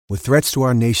With threats to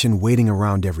our nation waiting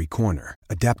around every corner,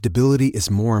 adaptability is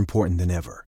more important than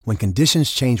ever. When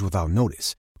conditions change without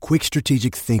notice, quick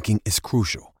strategic thinking is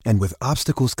crucial. And with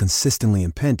obstacles consistently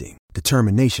impending,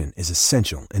 determination is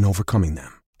essential in overcoming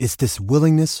them. It's this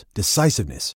willingness,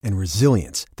 decisiveness, and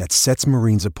resilience that sets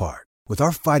Marines apart. With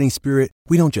our fighting spirit,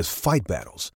 we don't just fight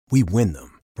battles, we win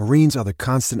them. Marines are the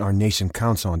constant our nation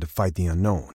counts on to fight the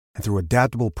unknown. And through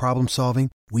adaptable problem solving,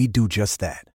 we do just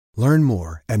that. Learn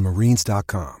more at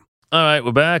marines.com. All right,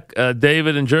 we're back.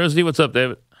 David in Jersey. What's up,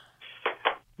 David?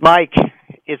 Mike,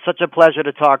 it's such a pleasure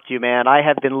to talk to you, man. I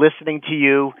have been listening to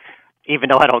you, even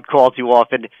though I don't call too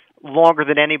often, longer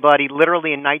than anybody.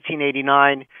 Literally in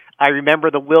 1989, I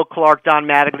remember the Will Clark, Don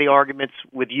Mattingly arguments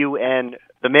with you and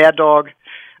the Mad Dog.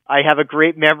 I have a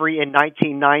great memory in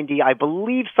 1990, I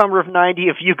believe summer of 90,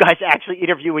 of you guys actually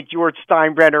interviewing George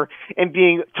Steinbrenner and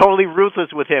being totally ruthless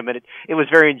with him, and it was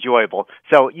very enjoyable.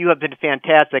 So you have been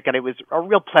fantastic, and it was a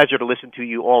real pleasure to listen to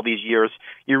you all these years.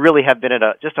 You really have been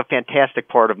just a fantastic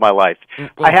part of my life.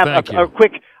 Well, I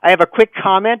have a quick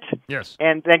comment, yes,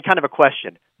 and then kind of a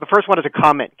question. The first one is a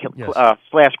comment yes.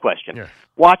 Slash question. Yes.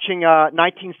 Watching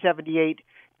 1978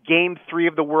 Game 3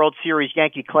 of the World Series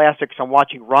Yankee Classics, I'm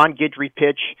watching Ron Guidry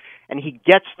pitch, and he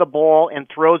gets the ball and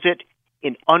throws it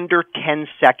in under 10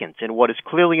 seconds in what is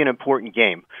clearly an important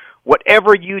game.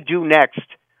 Whatever you do next,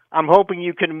 I'm hoping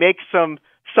you can make some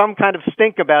kind of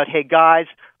stink about, hey, guys,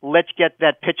 let's get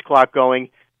that pitch clock going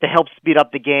to help speed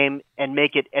up the game and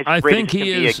make it as great as it can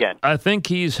be again. I think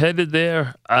he's headed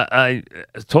there. I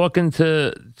talking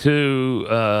to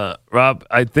Rob,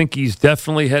 I think he's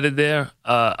definitely headed there.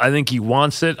 I think he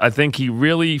wants it. I think he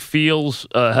really feels,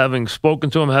 having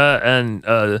spoken to him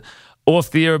and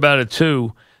off the air about it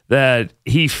too, that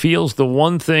he feels the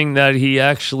one thing that he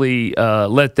actually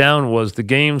let down was the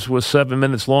games were 7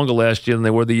 minutes longer last year than they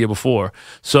were the year before.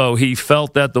 So he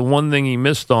felt that the one thing he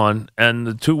missed on, and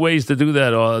the two ways to do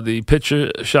that are the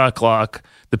pitcher shot clock,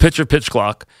 the pitcher pitch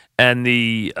clock, and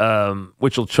the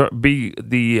which will be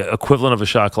the equivalent of a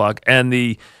shot clock, and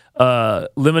the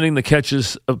limiting the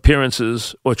catches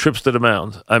appearances or trips to the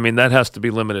mound. I mean, that has to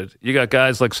be limited. You got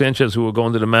guys like Sanchez who are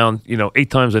going to the mound,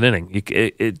 8 times an inning.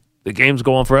 The game's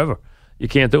going forever. You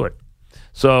can't do it.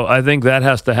 So I think that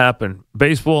has to happen.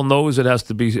 Baseball knows it has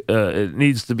to be. It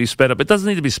needs to be sped up. It doesn't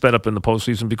need to be sped up in the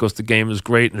postseason because the game is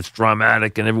great and it's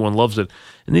dramatic and everyone loves it.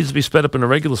 It needs to be sped up in the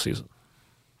regular season.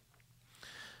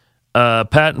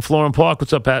 Pat in Florham Park.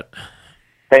 What's up, Pat?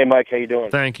 Hey, Mike. How you doing?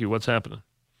 Thank you. What's happening?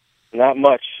 Not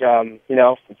much.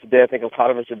 It's a day I think a lot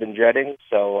of us have been dreading.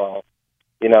 So,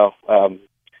 the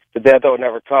day I thought would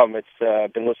never come.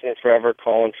 It's been listening forever,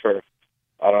 calling for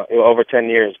over 10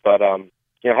 years, but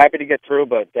happy to get through,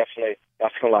 but definitely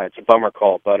not gonna lie, it's a bummer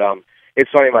call. But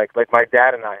it's funny, Mike. Like my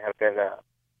dad and I have been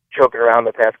joking around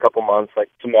the past couple months. Like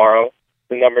tomorrow,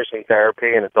 the numbers in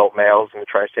therapy and adult males in the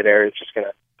tri-state area is just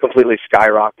gonna completely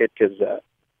skyrocket because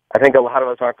I think a lot of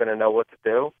us aren't going to know what to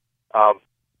do.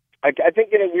 I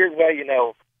think in a weird way,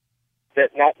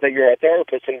 that not that you're a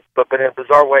therapist, but in a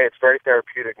bizarre way, it's very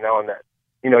therapeutic knowing that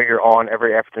you're on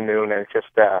every afternoon and it's just.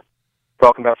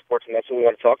 Talking about sports, and that's what we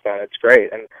want to talk about. It's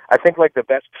great. And I think, the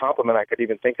best compliment I could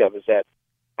even think of is that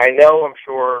I'm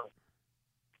sure,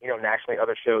 nationally,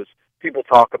 other shows, people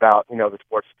talk about, the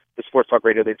sports talk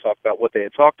radio, they talk about what they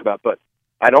had talked about. But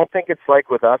I don't think it's like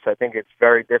with us. I think it's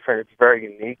very different. It's very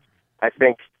unique. I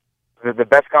think the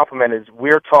best compliment is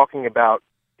we're talking about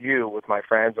you with my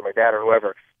friends or my dad or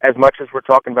whoever as much as we're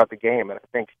talking about the game. And I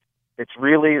think it's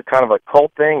really kind of a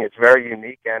cult thing. It's very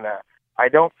unique, and I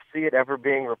don't see it ever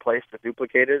being replaced or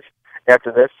duplicated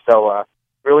after this. So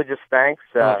really just thanks.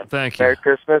 Thank you. Merry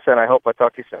Christmas, and I hope I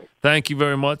talk to you soon. Thank you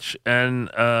very much.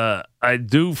 And I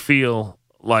do feel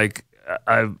like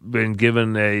I've been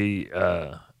given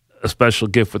a special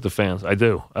gift with the fans. I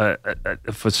do.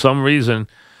 For some reason,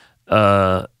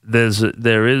 there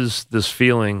is this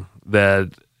feeling that,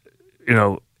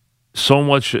 there's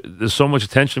so much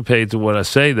attention paid to what I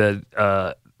say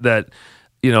that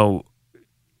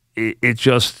it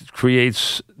just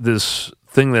creates this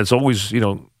thing that's always,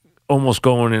 almost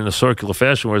going in a circular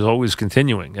fashion where it's always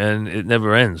continuing and it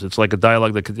never ends. It's like a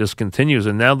dialogue that just continues.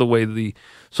 And now the way the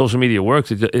social media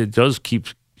works, it does keep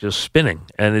just spinning,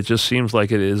 and it just seems like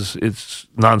it's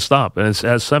nonstop. And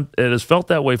it has felt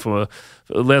that way for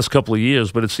the last couple of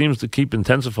years, but it seems to keep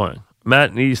intensifying.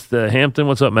 Matt in East Hampton,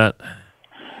 what's up, Matt?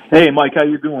 Hey, Mike, how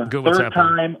you doing? Good. What's Third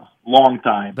happening? time, long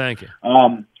time. Thank you.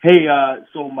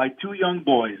 So my two young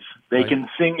boys, they can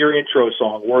sing your intro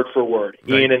song word for word.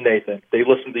 Ian and Nathan, they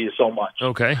listen to you so much.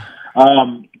 Okay.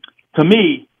 To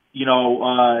me,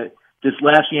 this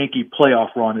last Yankee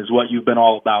playoff run is what you've been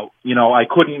all about. I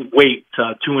couldn't wait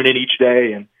to tune in each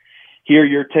day and hear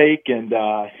your take, and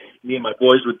me and my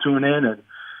boys would tune in, and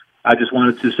I just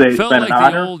wanted to say it's felt been like an the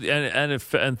honor. old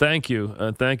and thank you,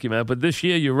 Matt. But this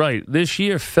year, you're right. This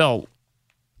year felt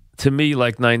to me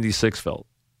like '96 felt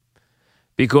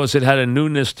because it had a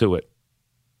newness to it,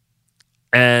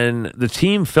 and the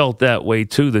team felt that way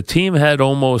too. The team had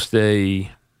almost and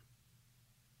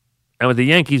with the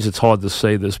Yankees, it's hard to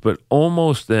say this, but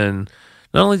almost not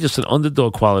only just an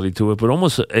underdog quality to it, but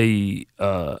almost a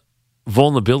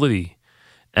vulnerability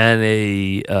and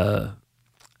a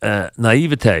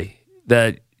naivete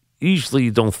that usually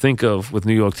you don't think of with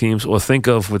New York teams or think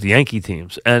of with Yankee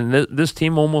teams. And this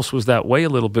team almost was that way a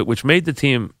little bit, which made the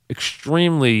team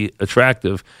extremely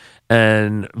attractive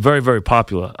and very, very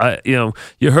popular. You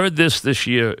heard this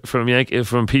year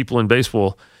from people in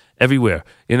baseball everywhere.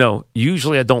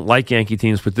 Usually I don't like Yankee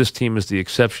teams, but this team is the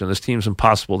exception. This team's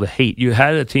impossible to hate. You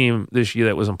had a team this year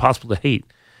that was impossible to hate.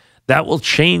 That will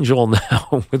change all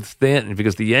now with Stanton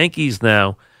because the Yankees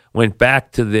now went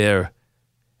back to their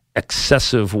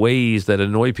excessive ways that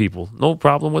annoy people. No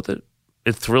problem with it.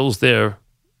 It thrills their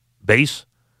base.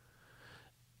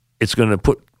 It's going to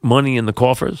put money in the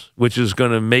coffers, which is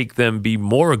going to make them be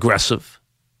more aggressive.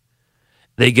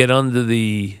 They get under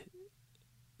the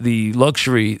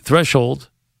luxury threshold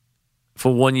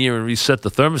for 1 year and reset the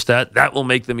thermostat. That will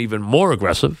make them even more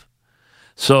aggressive.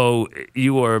 So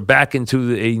you are back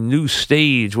into a new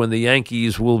stage when the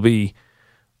Yankees will be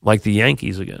like the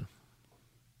Yankees again.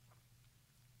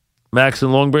 Max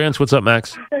in Long Branch, what's up,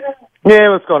 Max? Yeah,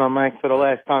 what's going on, Mike? For the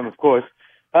last time, of course.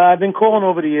 I've been calling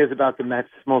over the years about the Mets.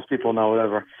 Most people know,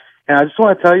 whatever. And I just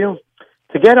want to tell you,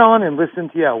 to get on and listen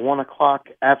to you at 1 o'clock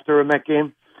after a Met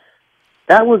game,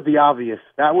 that was the obvious.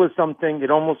 That was something,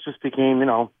 it almost just became,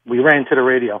 we ran to the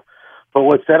radio. But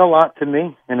what said a lot to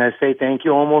me, and I say thank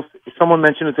you almost, someone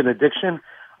mentioned it's an addiction.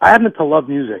 I happen to love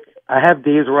music. I have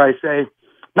days where I say,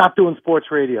 not doing sports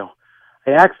radio.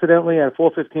 I accidentally at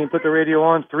 4:15 put the radio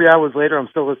on. 3 hours later, I'm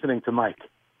still listening to Mike.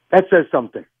 That says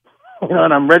something.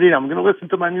 And I'm ready. I'm going to listen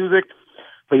to my music.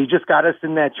 But you just got us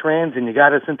in that trance, and you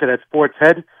got us into that sports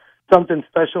head. Something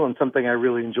special and something I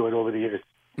really enjoyed over the years.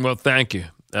 Well, thank you.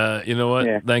 You know what?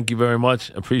 Yeah. Thank you very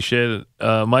much. Appreciate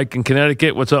it. Mike in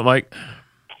Connecticut. What's up, Mike?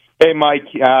 Hey, Mike.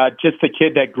 Just a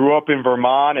kid that grew up in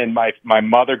Vermont, and my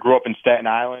mother grew up in Staten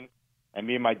Island. And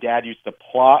me and my dad used to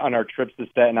plot on our trips to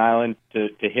Staten Island to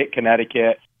hit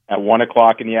Connecticut at 1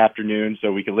 o'clock in the afternoon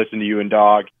so we could listen to you and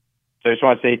Dog. So I just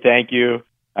want to say thank you.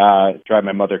 Drive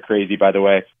my mother crazy, by the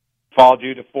way. Followed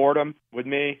you to Fordham with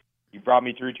me. You brought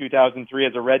me through 2003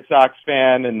 as a Red Sox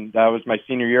fan, and that was my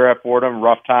senior year at Fordham.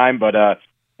 Rough time, but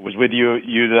was with you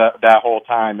that whole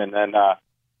time. And then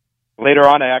later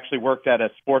on, I actually worked at a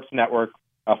sports network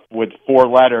with 4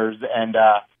 letters, and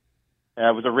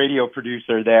I was a radio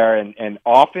producer there, and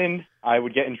often I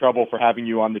would get in trouble for having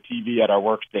you on the TV at our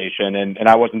workstation, and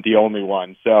I wasn't the only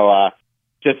one. So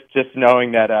just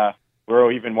knowing that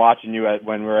we're even watching you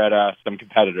when we're at some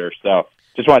competitors. So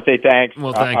just want to say thanks.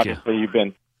 Well, thank you. You've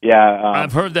been,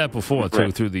 I've heard that before,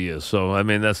 too, through the years. So, I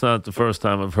mean, that's not the first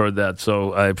time I've heard that,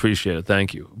 so I appreciate it.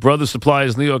 Thank you. Brothers Supply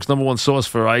is New York's #1 source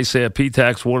for ice, air,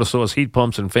 P-Tax, water source, heat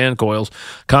pumps, and fan coils.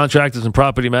 Contractors and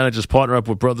property managers partner up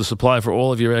with Brothers Supply for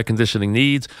all of your air conditioning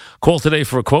needs. Call today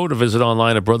for a quote or visit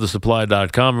online at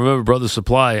brothersupply.com. Remember, Brothers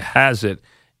Supply has it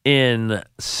in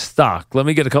stock. Let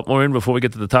me get a couple more in before we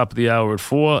get to the top of the hour at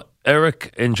 4.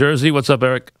 Eric in Jersey. What's up,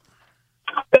 Eric?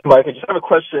 Mike, I just have a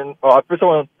question. First, I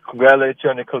want to congratulate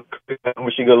you and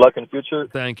wish you good luck in the future.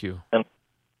 Thank you. And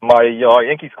my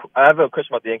Yankees, I have a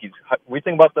question about the Yankees. What do you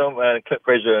think about them and Clint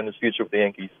Frazier in his future with the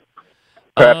Yankees?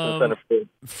 Perhaps in center field.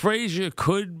 Frazier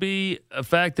could be a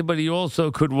factor, but he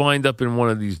also could wind up in one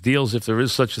of these deals if there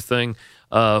is such a thing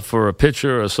for a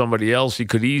pitcher or somebody else. He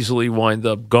could easily wind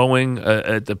up going.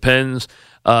 It depends.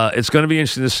 It's going to be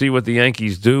interesting to see what the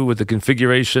Yankees do with the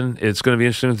configuration. It's going to be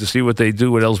interesting to see what they do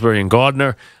with Ellsbury and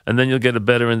Gardner, and then you'll get a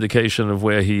better indication of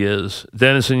where he is.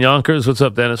 Dennis in Yonkers. What's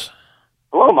up, Dennis?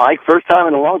 Hello, Mike. First time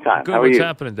in a long time. Good. How are What's you?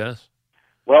 happening, Dennis?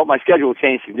 Well, my schedule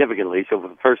changed significantly, so for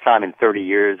the first time in 30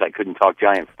 years, I couldn't talk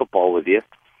Giant football with you.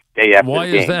 Day after Why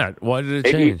the game. is that? Why did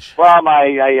it change? Well,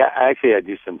 I actually had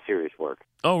to do some serious work.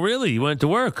 Oh, really? You went to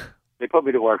work? They put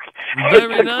me to work.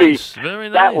 Very nice. Very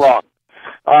nice. That long.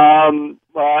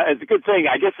 It's a good thing.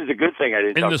 I guess it's a good thing I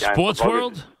didn't In talk the Giant sports football.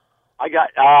 world? I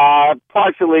got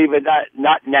partially, but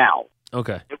not now.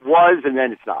 Okay. It was, and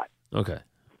then it's not. Okay.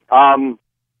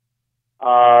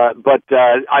 But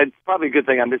it's probably a good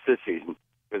thing I missed this season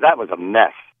because that was a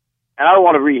mess. And I don't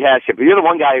want to rehash it, but you're the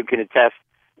one guy who can attest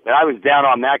that I was down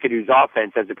on McAdoo's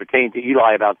offense as it pertained to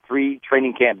Eli about 3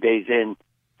 training camp days in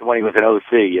to when he was an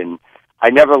OC, and I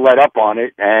never let up on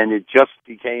it, and it just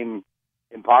became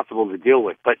impossible to deal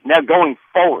with. But now going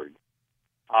forward,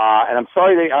 and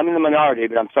I'm in the minority,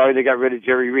 but I'm sorry they got rid of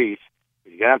Jerry Reese.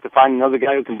 You're going to have to find another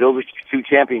guy who can build 2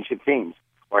 championship teams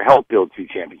or help build 2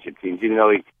 championship teams, even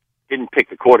though he didn't pick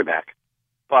the quarterback.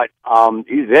 But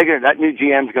that new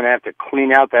GM's going to have to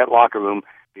clean out that locker room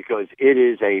because it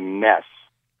is a mess.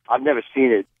 I've never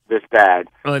seen it this bad.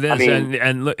 Well, it is,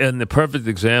 and the perfect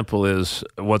example is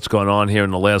what's going on here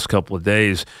in the last couple of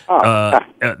days.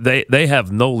 They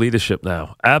have no leadership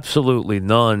now, absolutely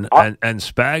none. And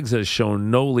Spags has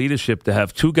shown no leadership to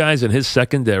have 2 guys in his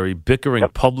secondary bickering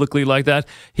publicly like that.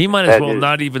 He might as well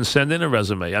not even send in a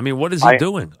resume. I mean, what is he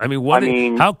doing? I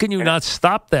mean, how can you not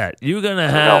stop that? You're going to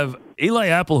have Eli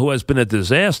Apple, who has been a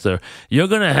disaster, you're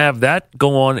going to have that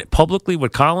go on publicly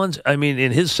with Collins. I mean,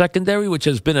 in his secondary, which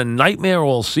has been a nightmare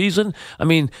all season. I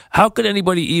mean, how could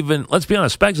anybody even, let's be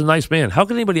honest, Spags is a nice man. How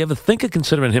could anybody ever think of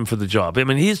considering him for the job? I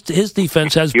mean, his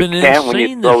defense has been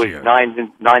insane this year.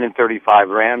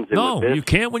 9-35 Rams. No, you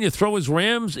can't when you throw his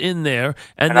Rams in there.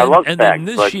 And then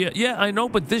this year, I know,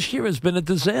 but this year has been a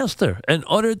disaster, an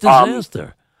utter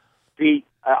disaster.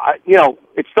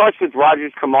 It starts with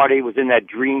Rogers. Cromartie was in that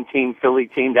dream team, Philly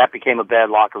team. That became a bad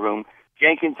locker room.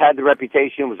 Jenkins had the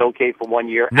reputation, was okay for 1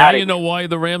 year. Now you know why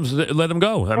the Rams let him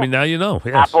go. I mean, now you know.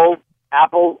 Yes.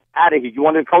 Apple, out of here. You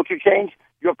want a culture change?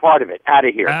 You're part of it. Out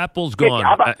of here. Apple's gone.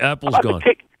 Apple's gone.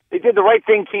 They did the right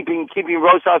thing keeping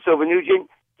Rosas over Nugent.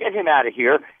 Get him out of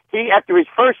here. He, after his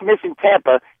first miss in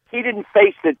Tampa, he didn't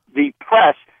face the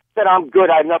press, said, I'm good,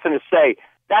 I have nothing to say.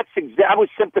 That was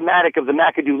symptomatic of the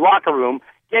McAdoo locker room.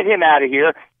 Get him out of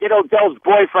here. Get Odell's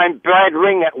boyfriend, Brad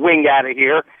Wing out of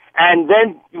here. And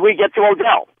then we get to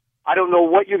Odell. I don't know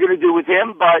what you're going to do with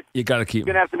him, but you got to keep.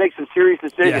 You're going to have to make some serious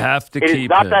decisions. You have to keep him. It is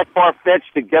not that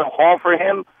far-fetched to get a haul for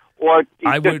him. Or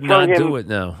I would not do it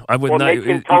now. I would not. Make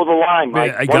him toe the line.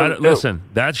 I got it. Listen,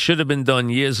 that should have been done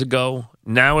years ago.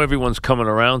 Now everyone's coming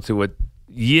around to it.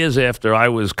 Years after I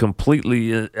was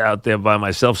completely out there by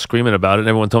myself screaming about it, and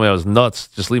everyone told me I was nuts.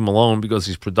 Just leave him alone because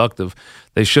he's productive.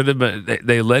 They should have been.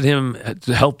 They let him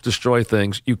help destroy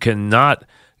things. You cannot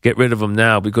get rid of him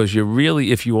now because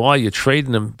you're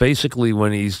trading him basically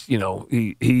when he's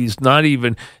not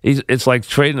even. It's like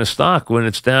trading a stock when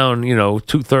it's down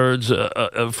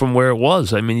 2/3 from where it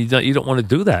was. I mean, you don't want to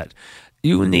do that.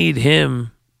 You need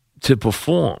him to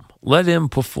perform. Let him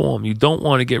perform. You don't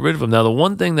want to get rid of him. Now, the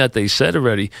one thing that they said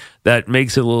already that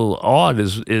makes it a little odd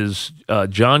is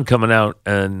John coming out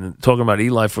and talking about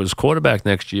Eli for his quarterback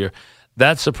next year.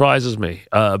 That surprises me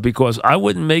because I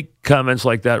wouldn't make comments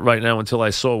like that right now until I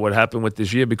saw what happened with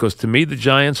this year because to me, the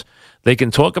Giants, they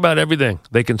can talk about everything.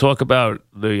 They can talk about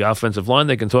the offensive line.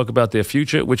 They can talk about their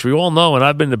future, which we all know, and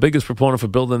I've been the biggest proponent for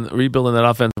rebuilding that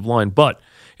offensive line. But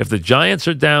if the Giants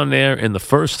are down there in the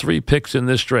first 3 picks in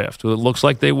this draft, well, it looks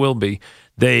like they will be,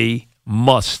 they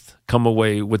must come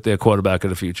away with their quarterback of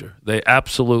the future. They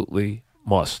absolutely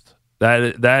must.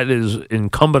 That is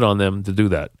incumbent on them to do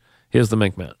that. Here's the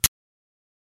Mink Man.